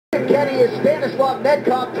Kenny is Stanislav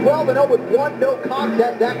Nedkov, 12-0 with one no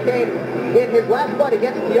contest. That came in his last fight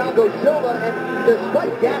against Thiago Silva, and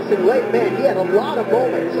despite gassing late, man, he had a lot of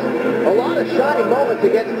moments, a lot of shining moments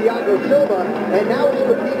against Thiago Silva, and now he's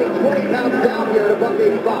competing 20 pounds down here at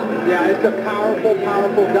 $185. Yeah, it's a powerful,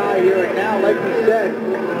 powerful guy here, and now, like you said,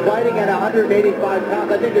 fighting at 185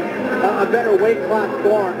 pounds, I think it's a better weight class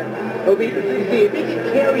for him. It'll be interesting to see if he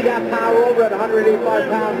can carry that power over at 185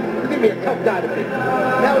 pounds. He's going to be a tough guy to beat.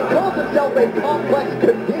 Now, he calls himself a complex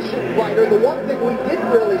condition fighter. The one thing we didn't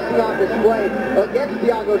really see on display against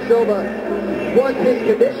Thiago Silva was his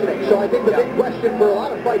conditioning. So I think the big question for a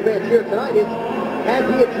lot of fight fans here tonight is, has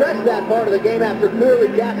he addressed that part of the game after clearly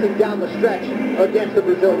gassing down the stretch against the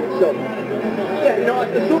Brazilian Silva? Yeah, you know,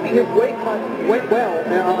 assuming his weight cut went well,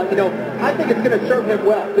 you know, I think it's going to serve him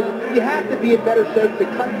well. You have to be in better shape to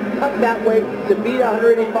cut that weight, to beat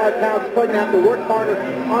 185 pounds. He's going to have to work harder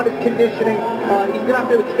on his conditioning. He's going to have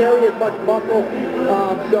to carry as much muscle.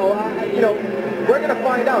 You know, we're going to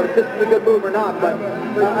find out if this is a good move or not. But,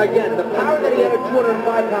 again, the power that he had at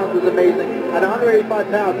 205 pounds was amazing. At 185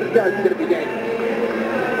 pounds, this guy's going to be dangerous.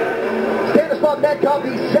 Stanislav Nedkov,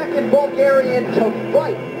 the second Bulgarian to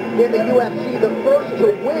fight in the UFC, the first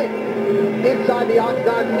to win inside the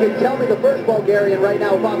octagon. You can tell me the first Bulgarian right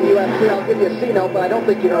now if I'm the UFC. I'll give you a C note, but I don't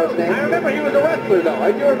think you know his name. I remember he was a wrestler, though.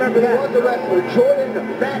 I do remember that. He was a wrestler. Jordan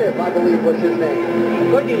Radiv, I believe, was his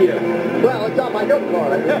name. Look at you. Well, it's on my note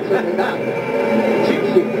card. I mean, certainly not. Cheat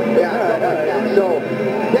sheet. Yeah, something like that. So,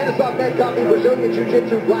 Stanislav Nedkov, the Brazilian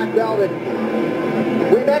Jiu-Jitsu black belt, and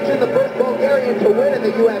we mentioned the first Bulgarian to win in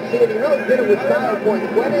the UFC, and he really did it with style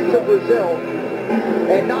points. Went into Brazil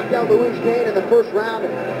and knocked out Luis Kane in the first round.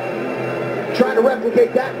 Trying to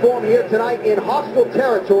replicate that form here tonight in hostile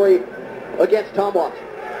territory against Tom Watson.